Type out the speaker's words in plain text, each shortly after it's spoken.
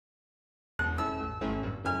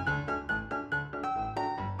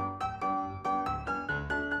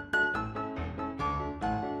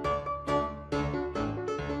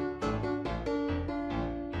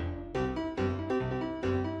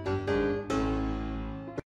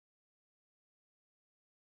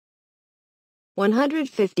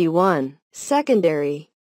151. Secondary.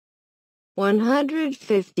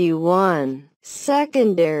 151.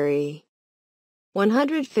 Secondary.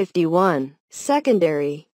 151.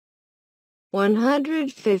 Secondary.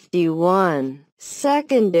 151.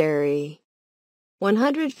 Secondary.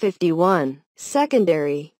 151.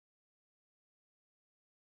 Secondary.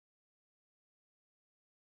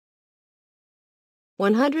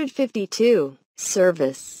 152.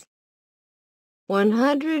 Service.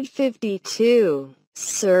 152.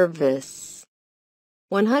 Service.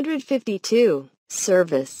 152.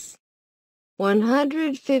 Service.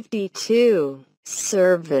 152.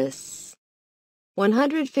 Service.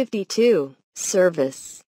 152.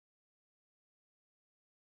 Service.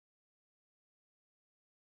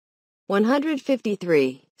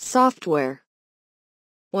 153. Software.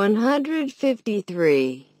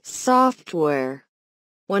 153. Software.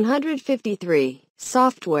 153.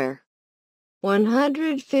 Software.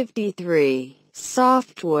 153.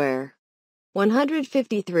 Software.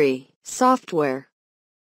 153. Software.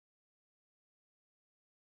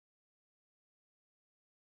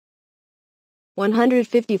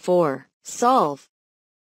 154. Solve.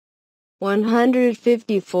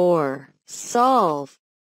 154. Solve.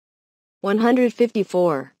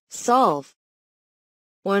 154. Solve.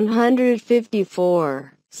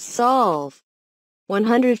 154. Solve.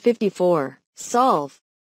 154. Solve.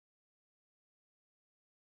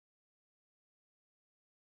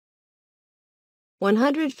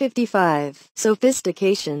 155.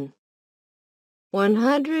 Sophistication.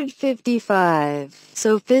 155.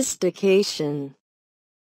 Sophistication.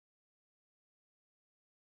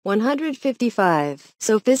 155.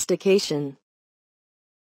 Sophistication.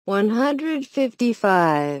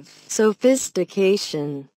 155.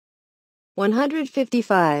 Sophistication.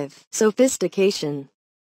 155. Sophistication.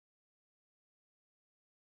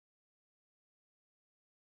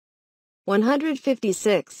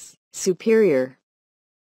 156. Superior.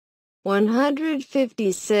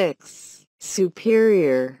 156.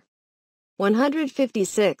 Superior.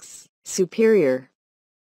 156. Superior.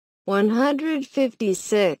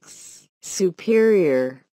 156.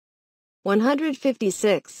 Superior.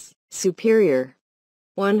 156. Superior.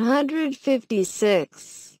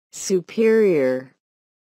 156. Superior.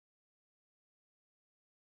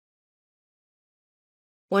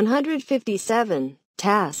 157.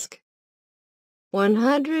 Task.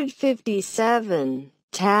 157.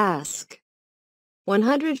 Task.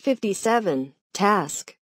 157.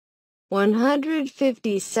 Task.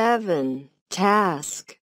 157.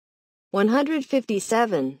 Task.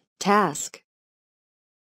 157. Task.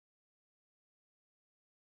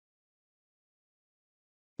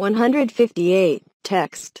 158.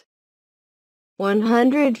 Text.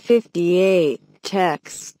 158.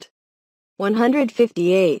 Text.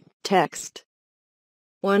 158. Text.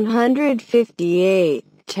 158.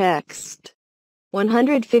 Text.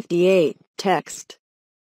 158. Text.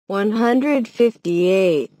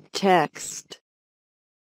 158. Text.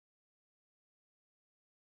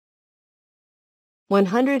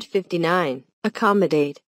 159.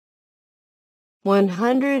 Accommodate.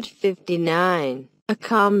 159.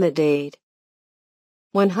 Accommodate.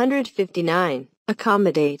 159.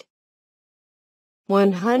 Accommodate.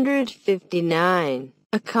 159.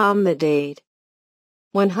 Accommodate.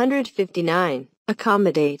 159.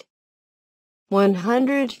 Accommodate.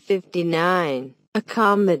 159.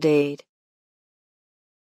 Accommodate.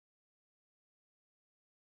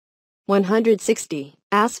 160.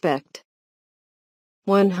 Aspect.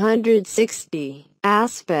 160.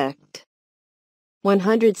 Aspect.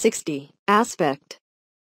 160. Aspect.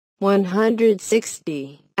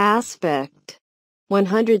 160. Aspect.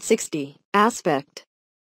 160. Aspect.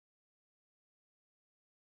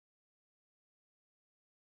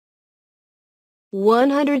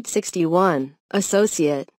 161.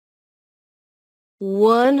 Associate.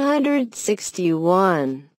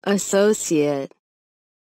 161. Associate.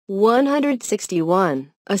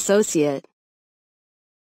 161. Associate.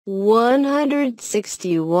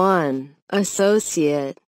 161.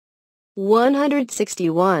 Associate.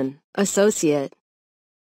 161. Associate.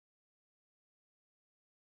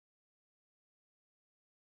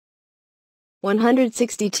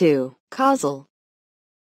 162. Causal.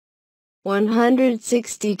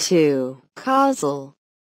 162. Causal.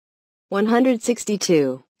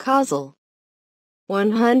 162. Causal.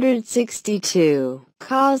 162.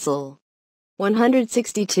 Causal.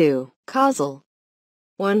 162. Causal.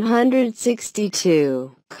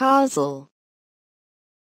 162. Causal.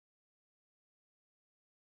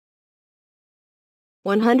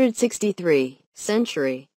 163.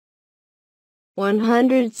 Century.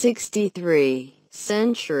 163.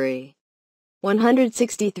 Century.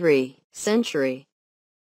 163. century.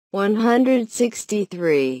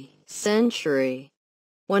 163, century.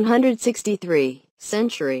 163,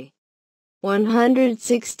 century.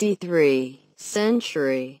 163,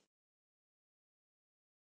 century.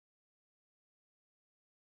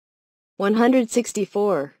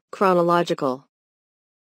 164, chronological.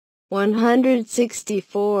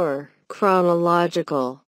 164,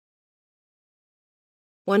 chronological.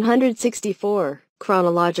 164,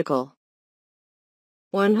 chronological.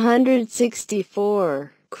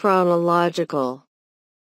 164, chronological.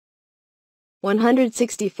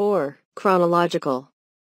 164, chronological.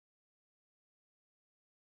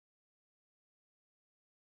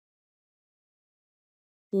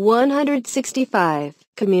 165,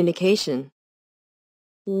 communication.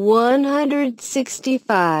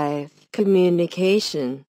 165,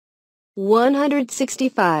 communication.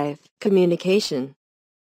 165, communication.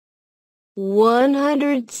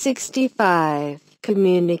 165,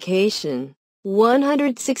 communication.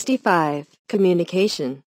 165,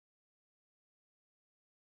 communication.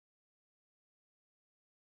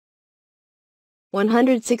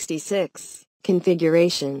 166,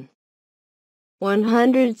 configuration.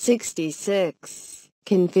 166,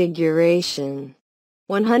 configuration.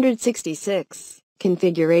 166,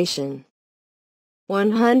 configuration.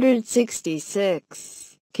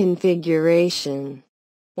 166, configuration.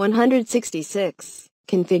 166,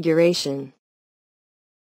 configuration.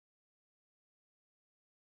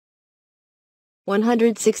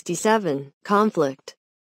 167, conflict.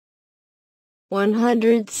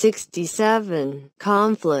 167,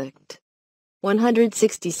 conflict.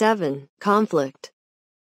 167, conflict.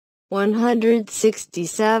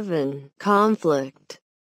 167, conflict.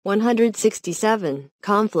 167,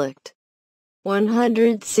 conflict.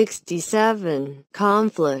 167,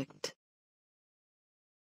 conflict.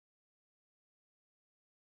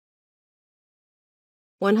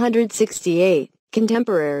 168,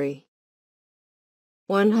 contemporary.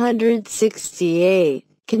 168,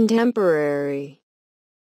 contemporary.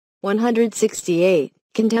 168,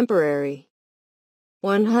 contemporary.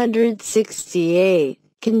 168,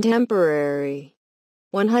 contemporary.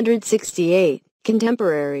 168,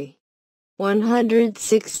 contemporary.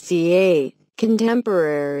 168,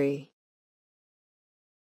 contemporary.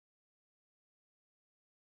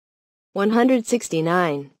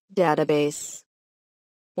 169, database.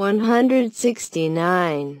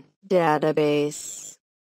 169, database.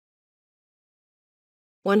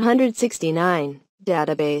 169,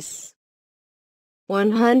 database.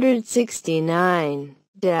 169,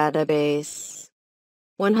 database.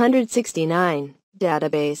 169,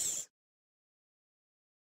 database.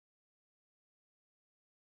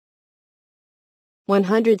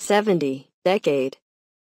 170, decade.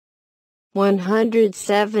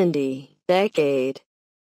 170, decade.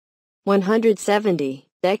 170,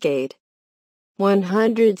 decade.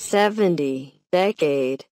 170,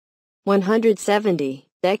 decade. 170,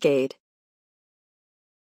 decade.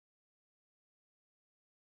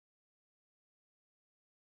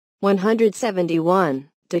 171,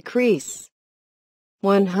 decrease.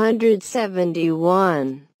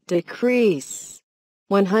 171, decrease.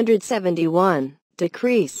 171,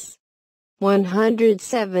 decrease.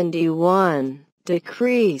 171,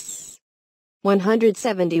 decrease.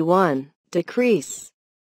 171, decrease.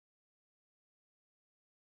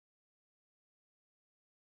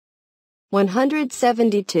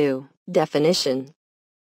 172, definition.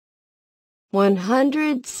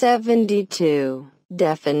 172,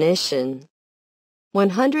 definition.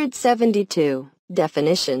 172,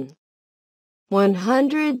 definition.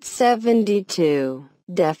 172,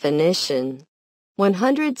 definition.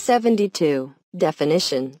 172,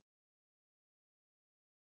 definition.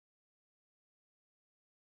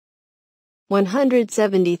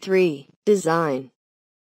 173, design.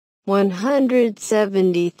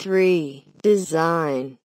 173,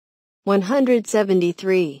 design.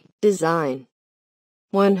 173, design.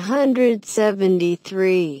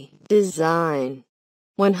 173, design.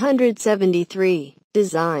 173,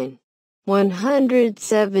 design.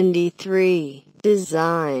 173,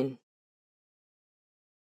 design.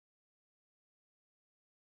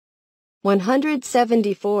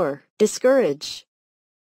 174, discourage.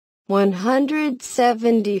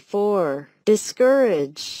 174,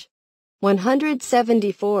 discourage.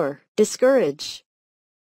 174, discourage.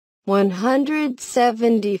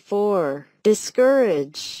 174,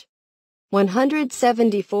 discourage.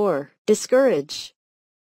 174, discourage.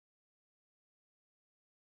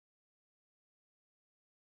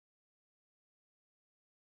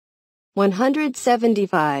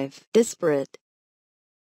 175, disparate.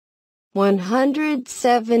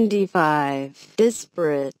 175,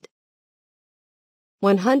 disparate.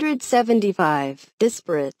 175.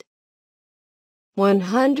 Disparate.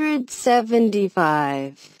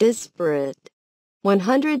 175. Disparate.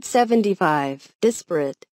 175.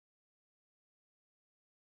 Disparate.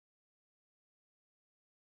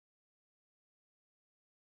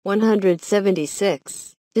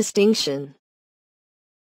 176. Distinction.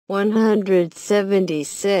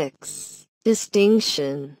 176.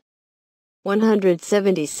 Distinction.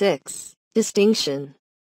 176. Distinction.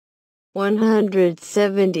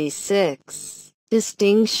 176.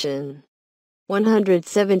 Distinction.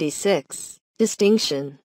 176.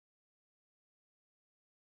 Distinction.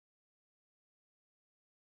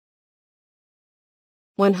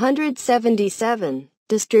 177.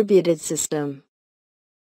 Distributed system.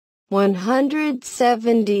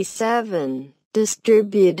 177.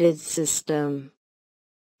 Distributed system.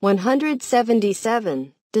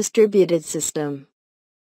 177. Distributed system.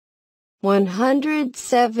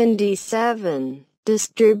 177.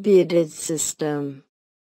 Distributed system.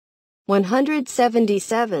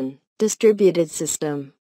 177. Distributed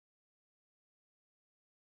system.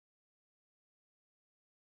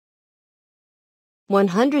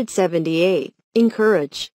 178.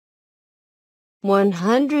 Encourage.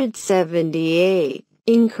 178.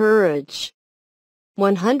 Encourage.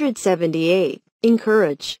 178.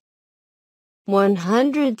 Encourage.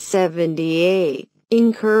 178.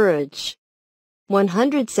 Encourage.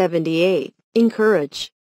 178.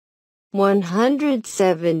 Encourage.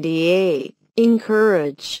 178.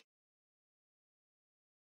 Encourage.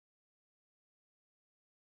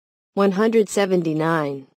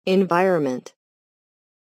 179. Environment.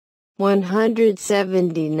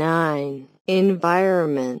 179.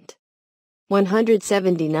 Environment.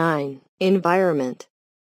 179. Environment.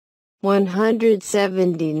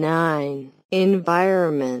 179.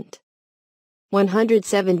 Environment.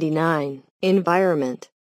 179. Environment.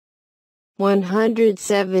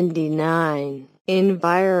 179.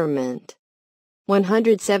 Environment.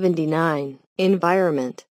 179.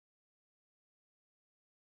 Environment.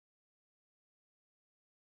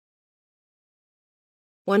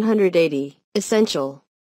 180. Essential.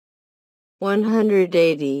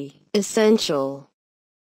 180. Essential.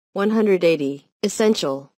 180.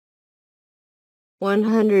 Essential.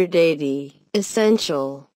 180.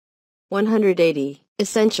 Essential. 180.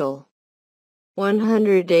 Essential.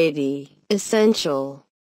 180. Essential.